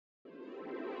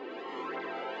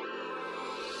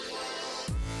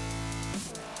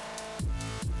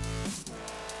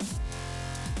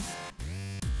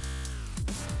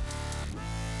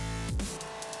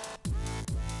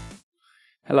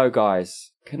Hello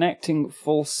guys, connecting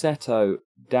falsetto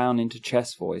down into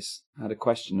chest voice. I had a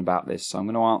question about this, so I'm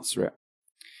going to answer it.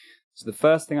 So the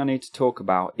first thing I need to talk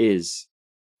about is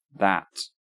that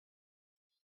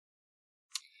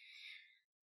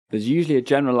there's usually a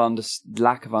general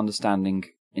lack of understanding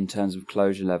in terms of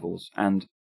closure levels, and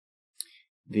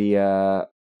the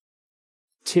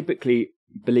typically,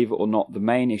 believe it or not, the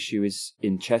main issue is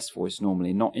in chest voice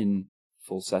normally, not in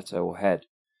falsetto or head.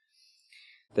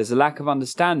 There's a lack of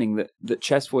understanding that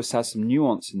chest voice has some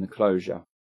nuance in the closure.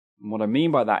 And what I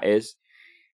mean by that is,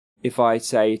 if I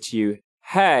say to you,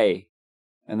 hey,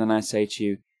 and then I say to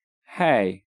you,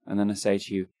 hey, and then I say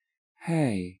to you,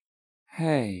 hey,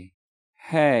 hey,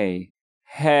 hey,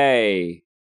 hey.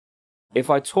 If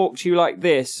I talk to you like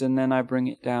this, and then I bring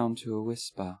it down to a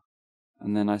whisper,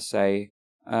 and then I say,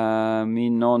 mi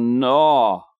no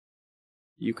no,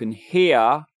 you can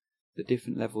hear the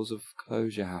different levels of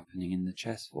closure happening in the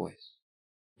chest voice.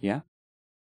 Yeah?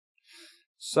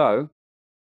 So,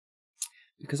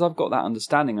 because I've got that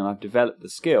understanding and I've developed the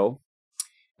skill,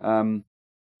 I'm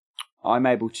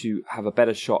able to have a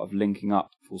better shot of linking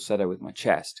up falsetto with my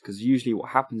chest. Because usually what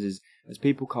happens is, as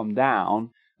people come down,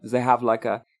 as they have like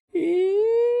a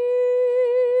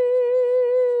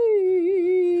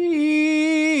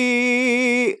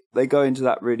they go into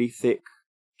that really thick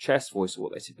chest voice, or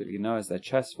what they typically know as their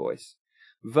chest voice,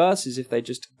 versus if they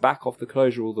just back off the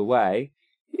closure all the way,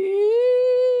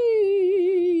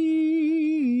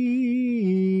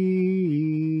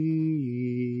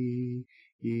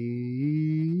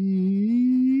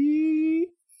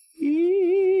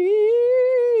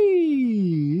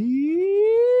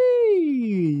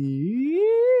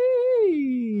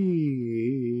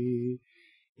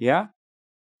 yeah?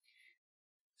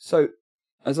 So,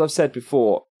 as I've said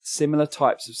before, similar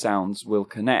types of sounds will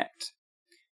connect.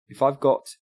 If I've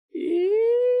got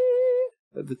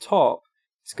at the top,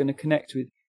 it's going to connect with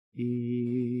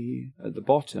at the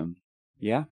bottom.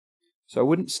 Yeah? So I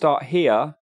wouldn't start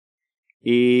here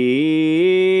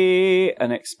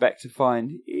and expect to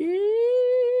find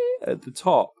at the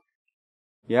top.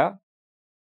 Yeah?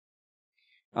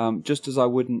 Just as I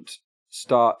wouldn't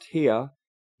start here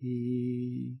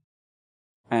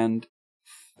and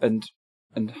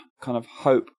kind of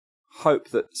hope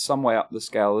that some way up the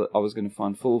scale that I was going to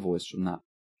find full voice from that.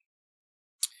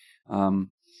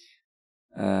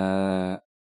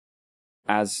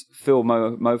 As Phil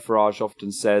Mofarage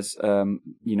often says,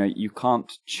 you know, you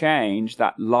can't change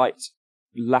that light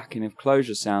lacking of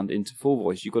closure sound into full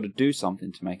voice. You've got to do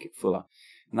something to make it fuller.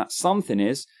 And that something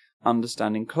is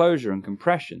understanding closure and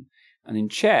compression. And in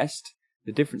chest,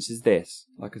 the difference is this,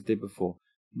 like I did before.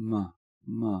 Ma,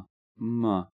 ma,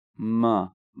 ma, ma,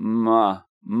 ma,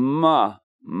 ma,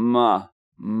 ma,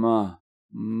 ma,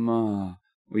 ma.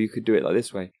 Or you could do it like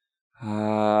this way.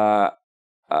 Yeah?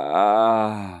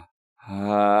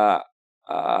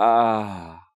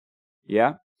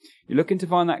 You're looking to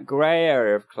find that grey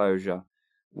area of closure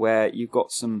where you've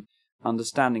got some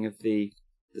understanding of the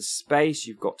space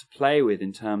you've got to play with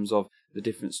in terms of the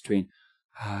difference between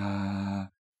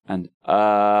and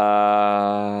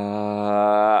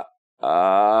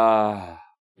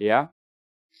yeah?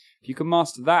 If you can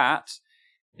master that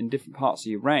in different parts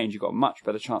of your range, you've got a much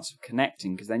better chance of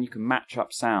connecting, because then you can match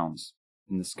up sounds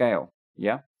in the scale,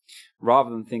 yeah? Rather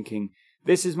than thinking,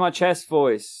 this is my chest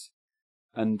voice,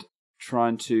 and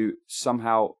trying to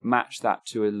somehow match that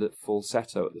to a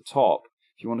falsetto at the top.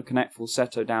 If you want to connect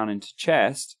falsetto down into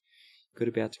chest, you've got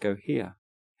to be able to go here.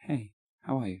 Hey,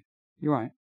 how are you? You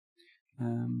right?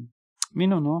 Me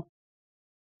no no.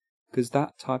 Because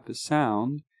that type of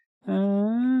sound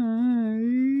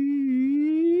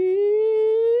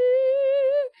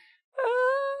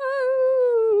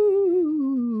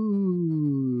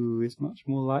is much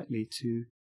more likely to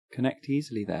connect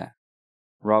easily there,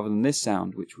 rather than this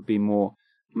sound, which would be more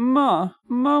ma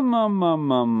ma ma ma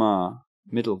ma ma,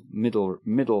 middle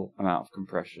amount of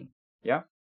compression. Yeah.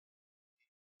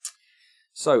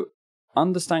 So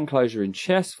understand closure in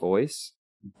chest voice,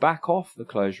 back off the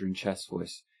closure in chest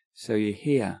voice, so you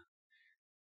hear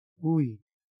wee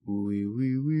wee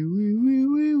wee wee wee wee wee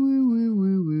wee wee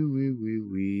wee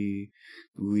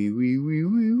wee wee wee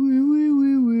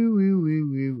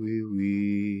wee wee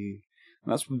wee.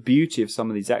 That's the beauty of some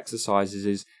of these exercises,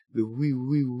 is the wee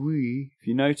wee wee. If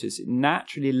you notice, it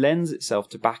naturally lends itself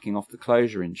to backing off the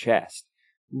closure in chest.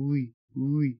 Wee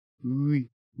wee wee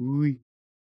wee.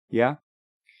 Yeah?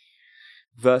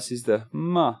 Versus the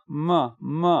ma ma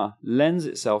ma lends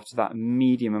itself to that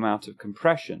medium amount of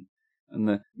compression, and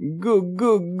the gu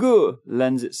gu gu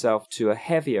lends itself to a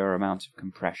heavier amount of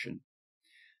compression.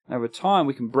 Over time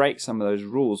we can break some of those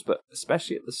rules, but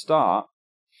especially at the start,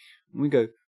 when we go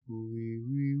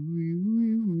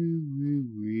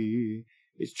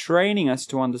It's training us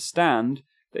to understand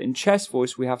that in chest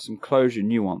voice we have some closure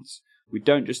nuance. We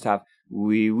don't just have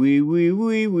wee wee wee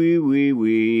wee wee wee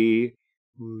wee.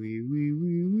 Wee wee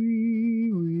wee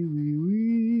wee wee wee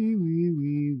wee wee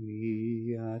wee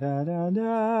wee da da da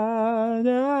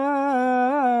da.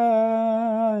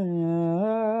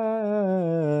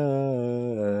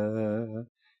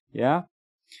 Yeah?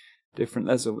 Different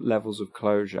levels of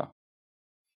closure.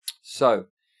 So,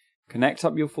 connect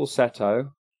up your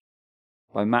falsetto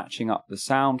by matching up the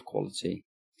sound quality.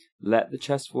 Let the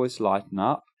chest voice lighten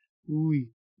up. Wee,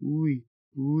 wee,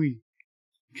 wee.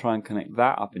 Try and connect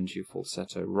that up into your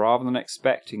falsetto rather than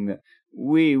expecting that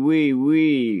wee, wee,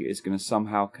 wee is going to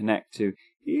somehow connect to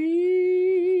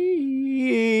ee.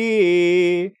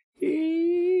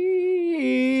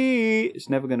 It's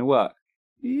never going to work.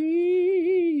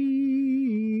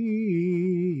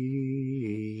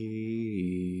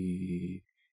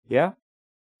 Yeah?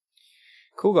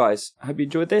 Cool, guys. I hope you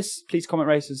enjoyed this. Please comment,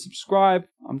 rate, and subscribe.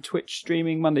 I'm Twitch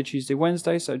streaming Monday, Tuesday,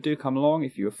 Wednesday, so do come along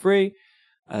if you're free.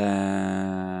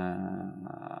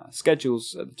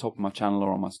 Schedules at the top of my channel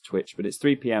or on my Twitch, but it's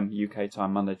 3 PM UK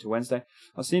time, Monday to Wednesday.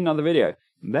 I'll see you in another video.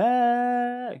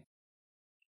 Bye!